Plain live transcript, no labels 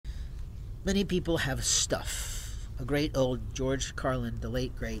Many people have stuff. A great old George Carlin, the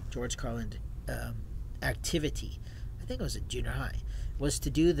late great George Carlin activity, I think it was at junior high, was to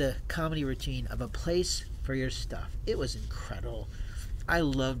do the comedy routine of a place for your stuff. It was incredible. I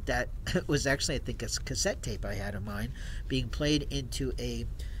loved that. It was actually, I think, a cassette tape I had of mine being played into a,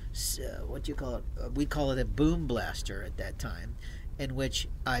 what do you call it? We call it a boom blaster at that time, in which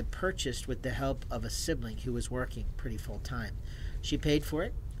I purchased with the help of a sibling who was working pretty full time. She paid for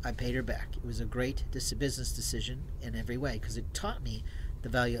it. I paid her back. It was a great business decision in every way because it taught me the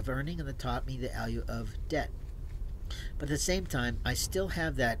value of earning and it taught me the value of debt. But at the same time, I still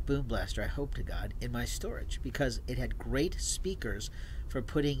have that boom blaster, I hope to God, in my storage because it had great speakers for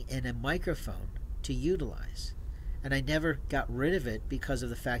putting in a microphone to utilize. And I never got rid of it because of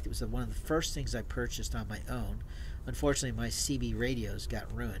the fact it was one of the first things I purchased on my own. Unfortunately, my CB radios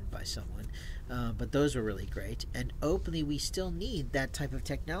got ruined by someone, but those were really great. And openly, we still need that type of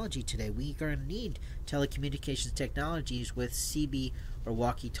technology today. We are going to need telecommunications technologies with CB or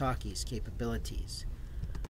walkie-talkies capabilities.